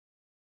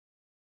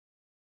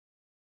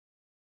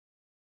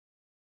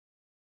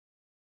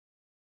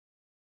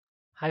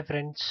Hi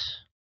friends,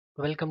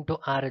 welcome to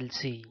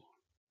RLC.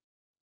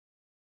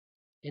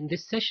 In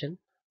this session,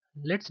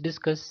 let's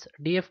discuss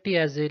DFT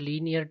as a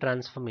linear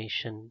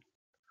transformation.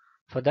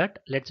 For that,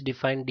 let's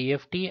define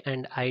DFT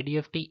and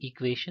IDFT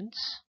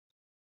equations.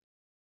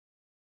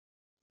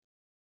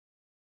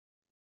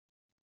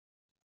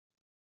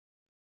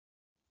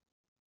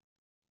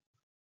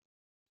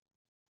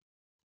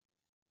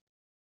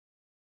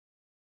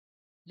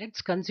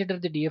 Let's consider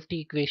the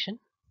DFT equation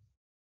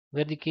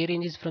where the k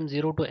ranges from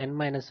 0 to n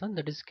minus 1,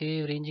 that is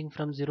k ranging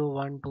from 0,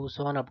 1, 2,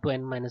 so on up to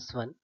n minus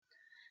 1.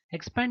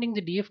 Expanding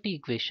the DFT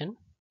equation,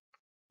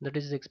 that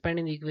is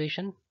expanding the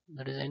equation,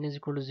 that is n is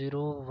equal to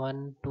 0,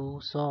 1, 2,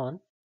 so on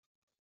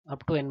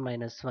up to n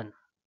minus 1.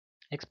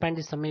 Expand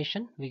the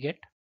summation, we get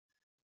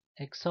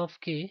x of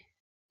k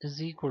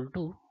is equal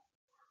to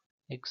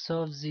x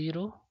of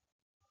 0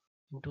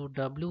 into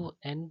w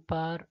n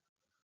power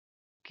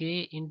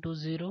k into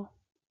 0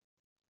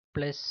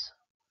 plus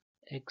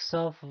x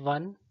of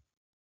 1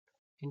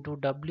 into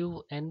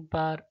w n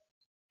power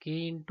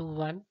k into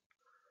 1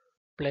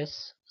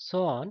 plus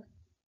so on.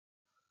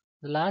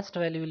 The last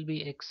value will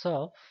be x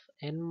of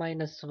n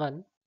minus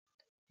 1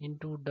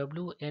 into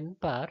w n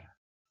power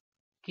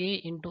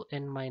k into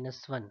n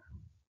minus 1.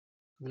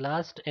 The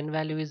last n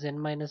value is n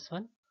minus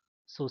 1.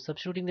 So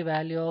substituting the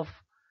value of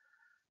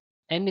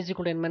n is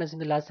equal to n minus in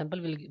the last sample,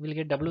 we'll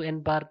get w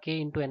n power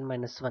k into n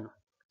minus 1.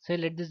 So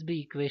let this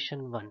be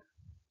equation 1.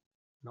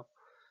 Now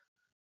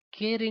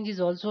k range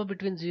is also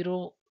between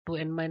 0 to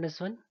n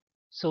minus 1.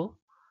 So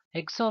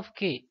x of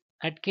k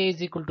at k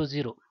is equal to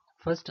 0.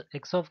 First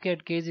x of k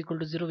at k is equal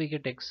to 0, we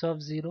get x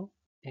of 0,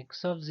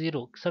 x of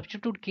 0.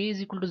 Substitute k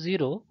is equal to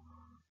 0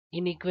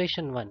 in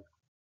equation 1.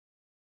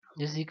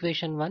 This is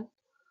equation 1.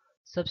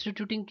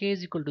 Substituting k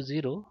is equal to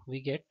 0,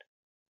 we get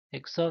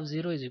x of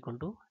 0 is equal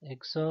to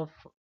x of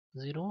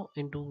 0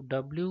 into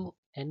w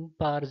n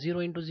power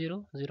 0 into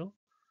 0, 0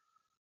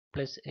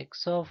 plus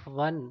x of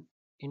 1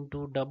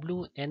 into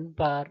w n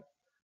power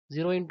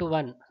 0 into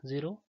 1,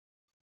 0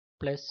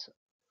 plus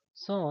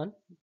so on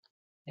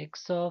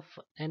x of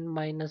n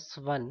minus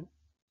 1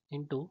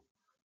 into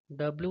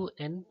w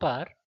n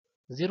power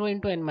 0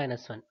 into n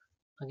minus 1,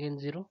 again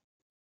 0.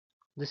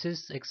 This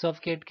is x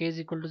of k at k is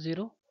equal to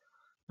 0.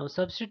 Now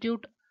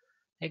substitute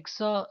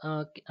x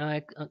of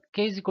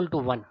k is equal to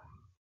 1.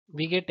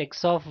 We get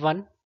x of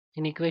 1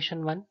 in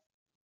equation 1,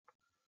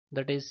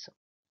 that is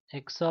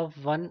x of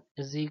 1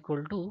 is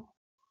equal to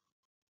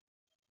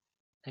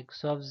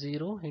x of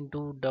 0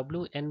 into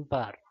w n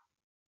power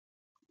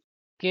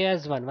k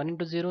as 1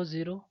 into 0,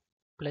 0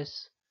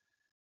 plus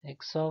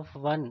x of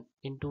 1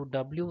 into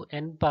w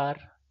n power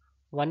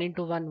 1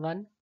 into 1,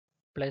 1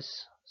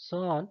 plus so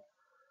on.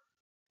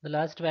 The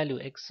last value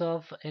x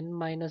of n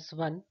minus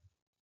 1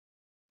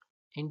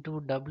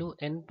 into w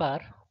n power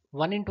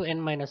 1 into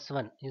n minus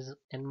 1 is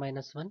n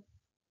minus 1.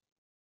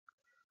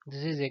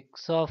 This is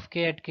x of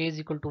k at k is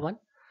equal to 1.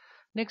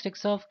 Next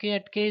x of k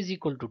at k is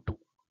equal to 2.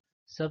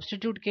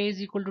 Substitute k is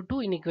equal to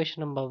 2 in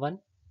equation number 1.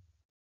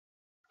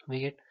 We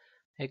get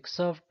x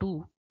of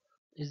 2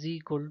 is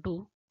equal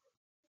to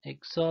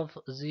x of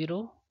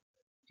 0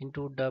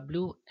 into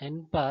w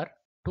n power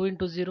 2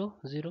 into 0,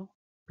 0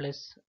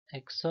 plus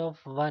x of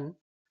 1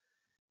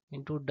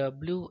 into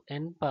w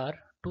n power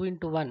 2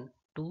 into 1,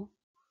 2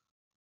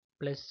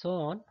 plus so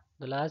on.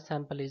 The last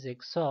sample is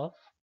x of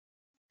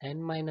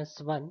n minus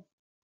 1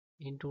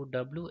 into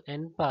w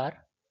n power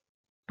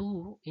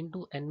 2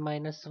 into n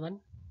minus 1.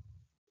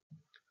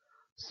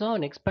 So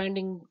on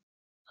expanding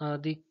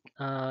the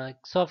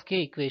x of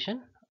k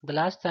equation, the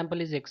last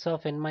sample is x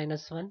of n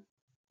minus 1.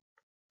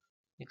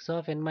 X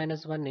of n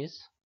minus 1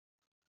 is,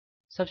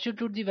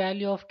 substitute the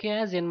value of k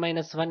as n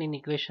minus 1 in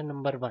equation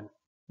number 1.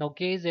 Now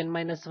k is n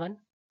minus 1.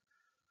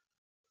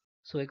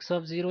 So x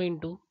of 0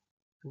 into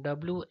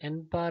w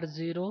n power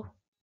 0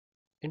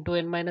 into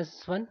n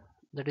minus 1,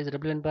 that is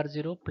w n power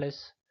 0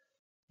 plus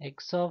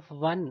x of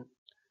 1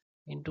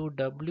 into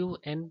w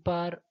n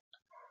power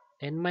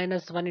n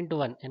minus 1 into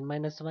 1, n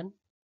minus 1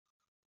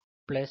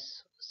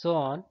 plus so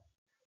on.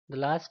 The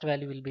last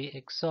value will be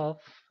x of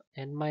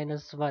n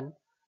minus 1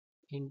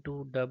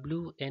 into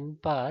w n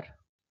power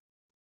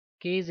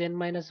k is n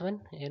minus 1,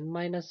 n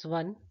minus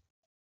 1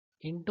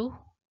 into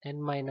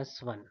n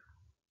minus 1.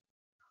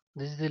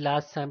 This is the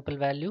last sample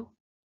value.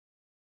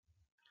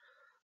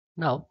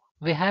 Now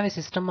we have a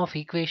system of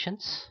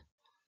equations.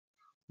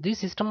 This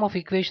system of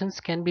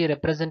equations can be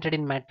represented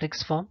in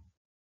matrix form.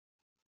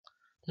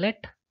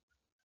 Let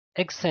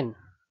xn,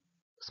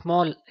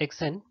 small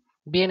xn,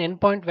 be an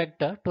endpoint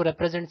vector to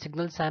represent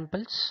signal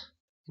samples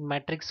in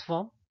matrix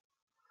form.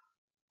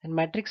 In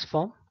matrix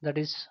form, that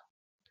is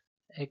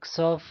x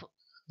of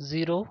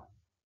 0,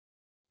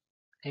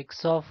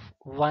 x of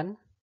 1,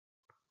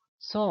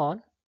 so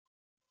on.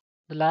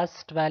 The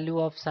last value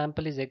of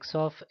sample is x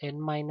of n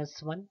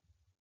minus 1,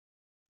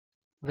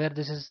 where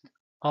this is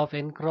of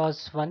n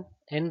cross 1,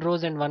 n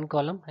rows and 1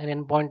 column, an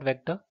endpoint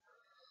vector.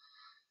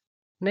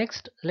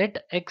 Next,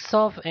 let x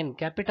of n,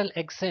 capital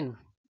Xn,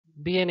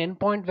 be an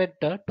endpoint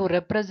vector to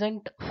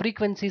represent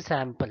frequency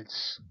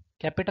samples.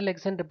 Capital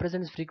Xn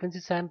represents frequency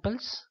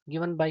samples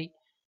given by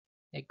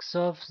x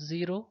of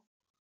 0,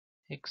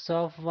 x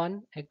of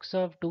 1, x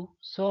of 2,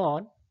 so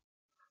on.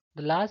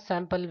 The last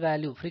sample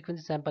value,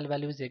 frequency sample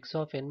value, is x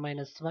of n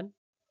minus 1.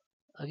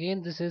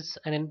 Again, this is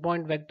an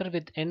endpoint vector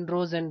with n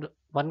rows and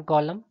one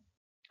column,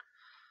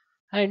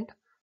 and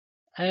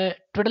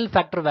twiddle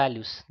factor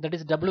values, that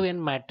is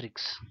Wn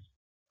matrix.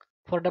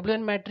 For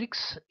Wn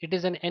matrix, it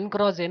is an n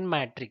cross n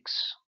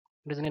matrix.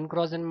 It is an n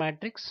cross n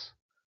matrix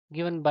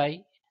given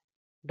by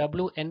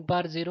Wn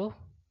power 0.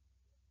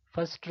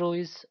 First row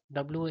is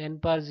Wn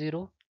power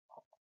 0.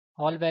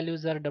 All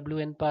values are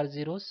Wn power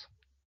zeros.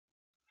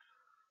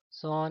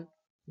 So on.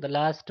 The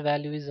last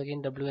value is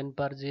again Wn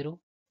power 0.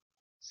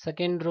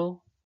 Second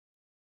row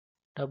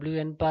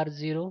Wn power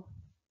 0,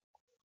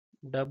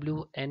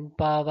 Wn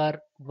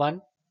power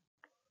 1,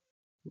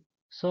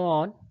 so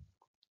on.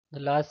 The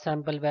last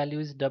sample value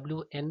is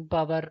Wn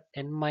power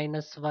n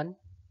minus 1,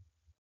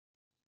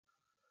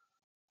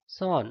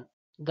 so on.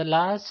 The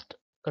last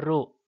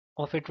row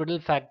of a twiddle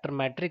factor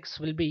matrix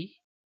will be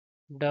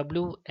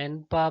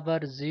Wn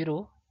power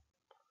 0,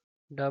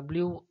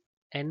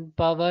 Wn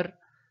power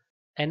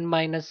n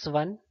minus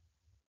 1,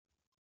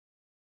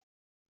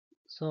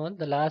 so on.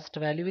 The last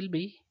value will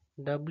be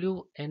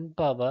Wn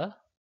power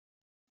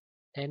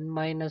n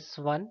minus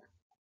 1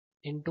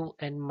 into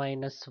n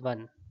minus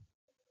 1.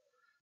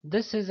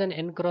 This is an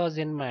n cross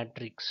n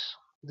matrix.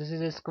 This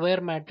is a square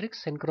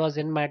matrix, n cross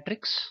n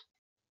matrix.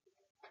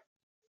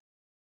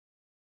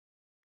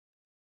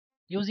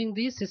 Using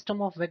this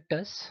system of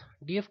vectors,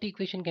 DFT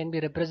equation can be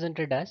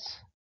represented as,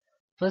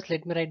 first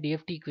let me write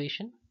DFT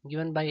equation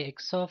given by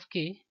x of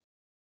k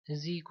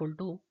is equal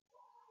to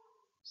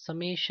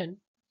summation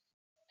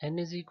n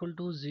is equal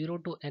to 0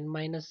 to n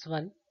minus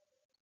 1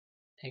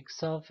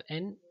 x of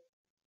n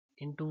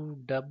into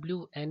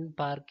Wn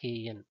par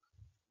kn.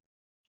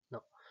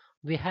 Now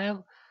we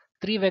have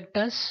three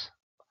vectors.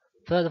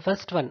 For the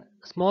first one,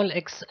 small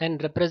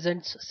xn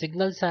represents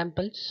signal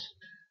samples,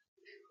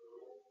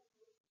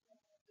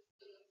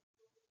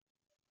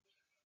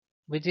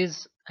 which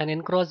is an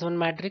n cross 1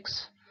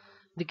 matrix.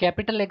 The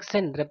capital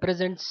Xn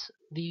represents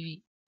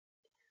the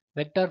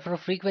vector for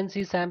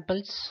frequency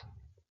samples,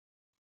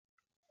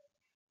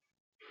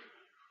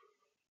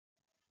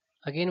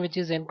 again which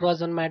is n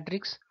cross 1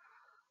 matrix.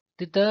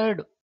 The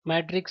third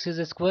matrix is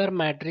a square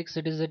matrix.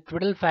 It is a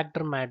twiddle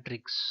factor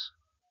matrix.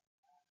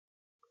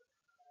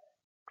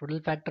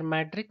 Twiddle factor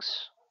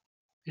matrix.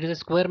 It is a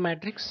square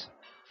matrix.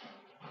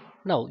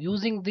 Now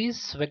using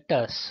these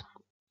vectors,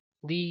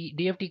 the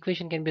DFT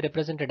equation can be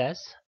represented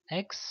as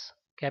x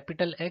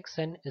capital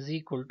Xn is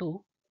equal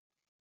to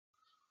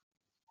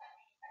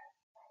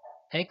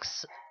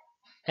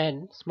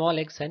xn small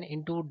xn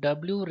into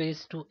w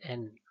raised to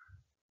n,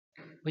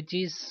 which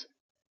is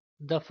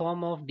the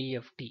form of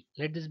DFT.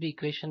 Let this be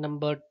equation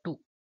number 2.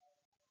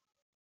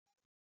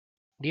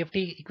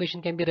 DFT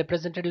equation can be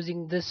represented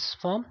using this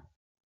form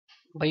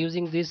by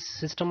using this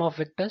system of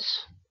vectors.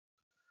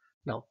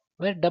 Now,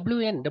 where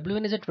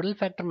Wn is a twiddle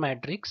factor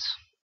matrix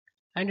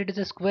and it is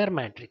a square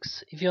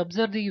matrix. If you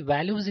observe the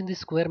values in this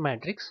square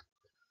matrix,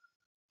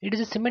 it is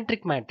a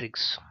symmetric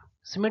matrix.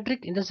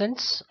 Symmetric in the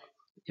sense,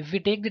 if we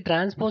take the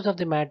transpose of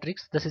the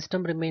matrix, the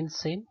system remains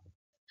same.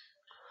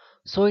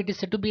 So it is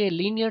said to be a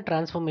linear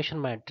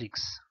transformation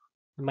matrix.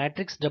 The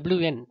matrix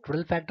Wn,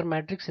 twiddle factor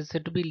matrix, is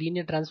said to be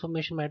linear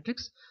transformation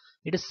matrix.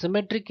 It is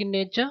symmetric in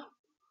nature.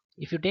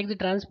 If you take the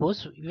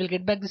transpose, you will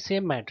get back the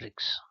same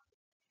matrix.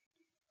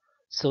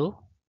 So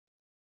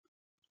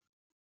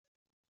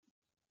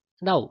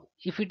now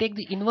if we take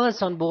the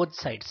inverse on both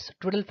sides,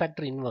 twiddle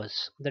factor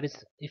inverse, that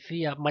is if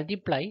we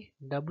multiply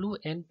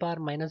Wn power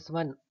minus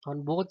 1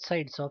 on both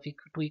sides of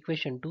to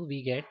equation 2,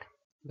 we get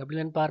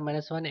Wn power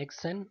minus 1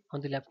 xn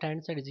on the left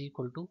hand side is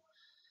equal to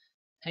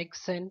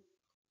xn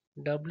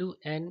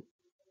Wn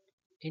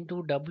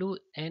into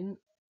Wn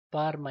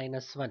power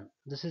minus 1.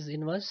 This is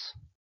inverse.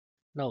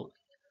 Now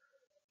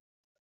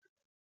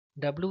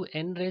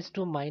Wn raised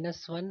to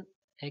minus 1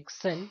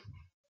 xn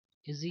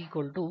is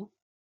equal to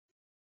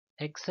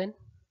xn,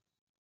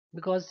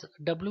 because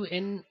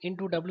Wn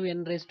into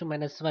Wn raised to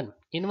minus 1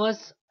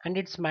 inverse and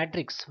its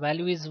matrix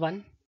value is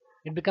 1,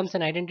 it becomes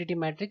an identity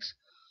matrix.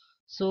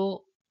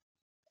 So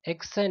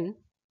xn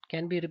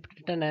can be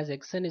written as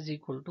xn is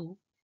equal to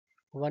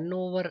 1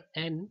 over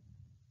n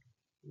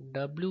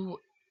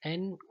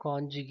Wn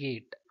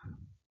conjugate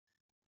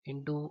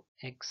into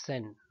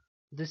xn.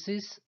 This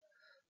is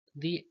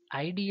the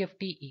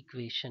IDFT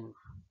equation.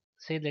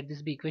 Say let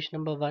this be equation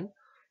number 1,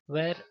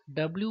 where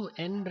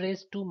Wn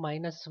raised to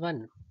minus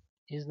 1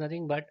 is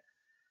nothing but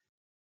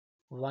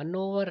 1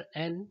 over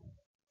n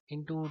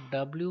into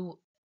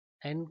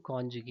Wn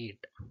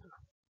conjugate.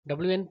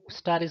 Wn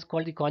star is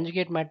called the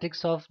conjugate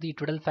matrix of the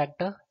twiddle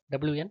factor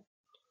Wn.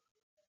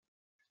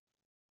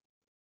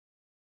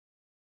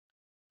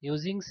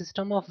 Using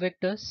system of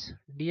vectors,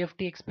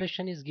 DFT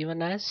expression is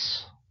given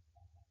as,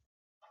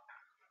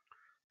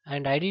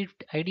 and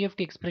IDFT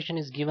expression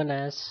is given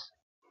as.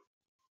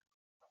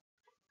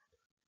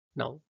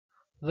 Now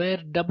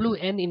where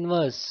Wn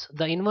inverse,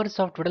 the inverse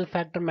of total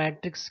factor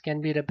matrix,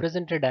 can be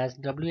represented as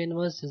W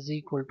inverse is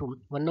equal to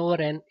 1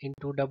 over n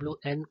into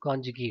Wn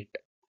conjugate.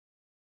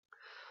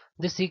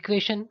 This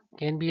equation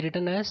can be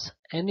written as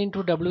n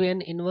into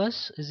Wn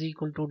inverse is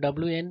equal to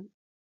Wn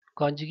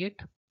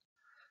conjugate.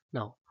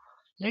 Now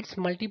let's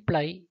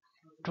multiply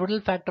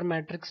total factor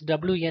matrix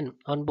Wn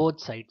on both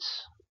sides.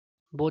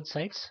 Both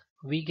sides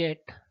we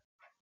get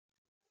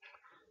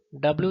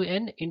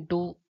Wn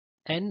into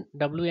n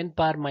Wn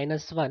power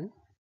minus 1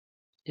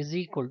 is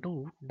equal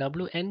to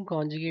Wn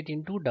conjugate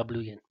into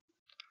Wn.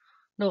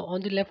 Now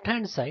on the left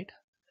hand side,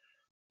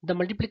 the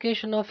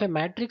multiplication of a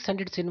matrix and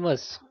its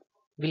inverse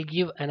will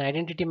give an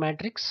identity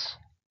matrix.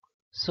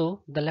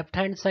 So the left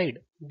hand side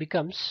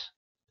becomes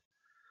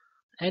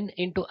n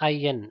into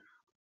in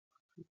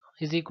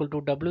is equal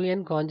to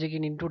Wn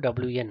conjugate into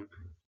Wn,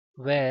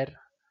 where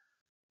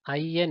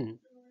in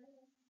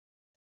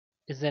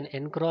is an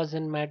n cross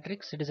n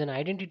matrix. It is an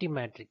identity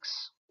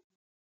matrix.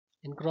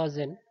 N cross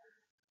n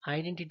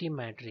identity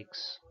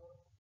matrix.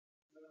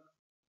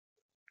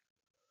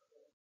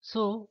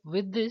 So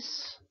with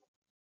this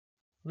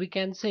we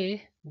can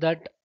say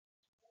that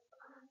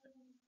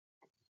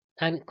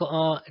an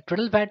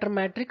total factor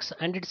matrix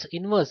and its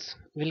inverse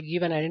will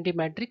give an identity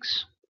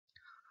matrix.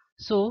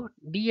 So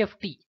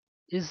DFT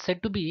is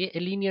said to be a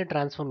linear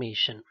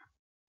transformation.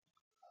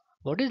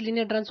 What is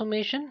linear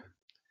transformation?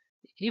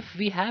 If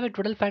we have a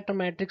total factor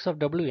matrix of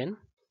Wn,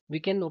 we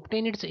can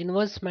obtain its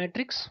inverse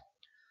matrix.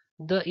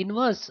 The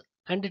inverse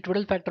and the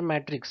total factor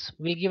matrix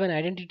will give an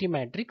identity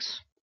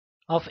matrix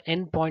of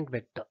n point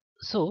vector.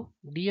 So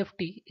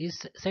DFT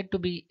is said to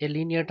be a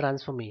linear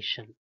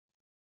transformation.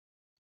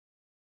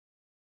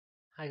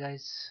 Hi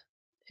guys,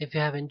 if you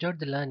have enjoyed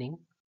the learning,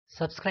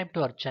 subscribe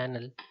to our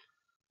channel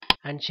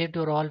and share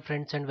to all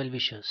friends and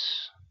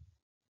well-wishers.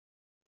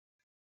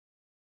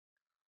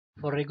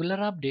 For regular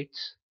updates,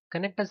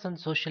 connect us on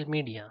social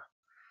media.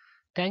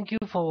 Thank you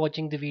for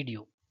watching the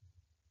video.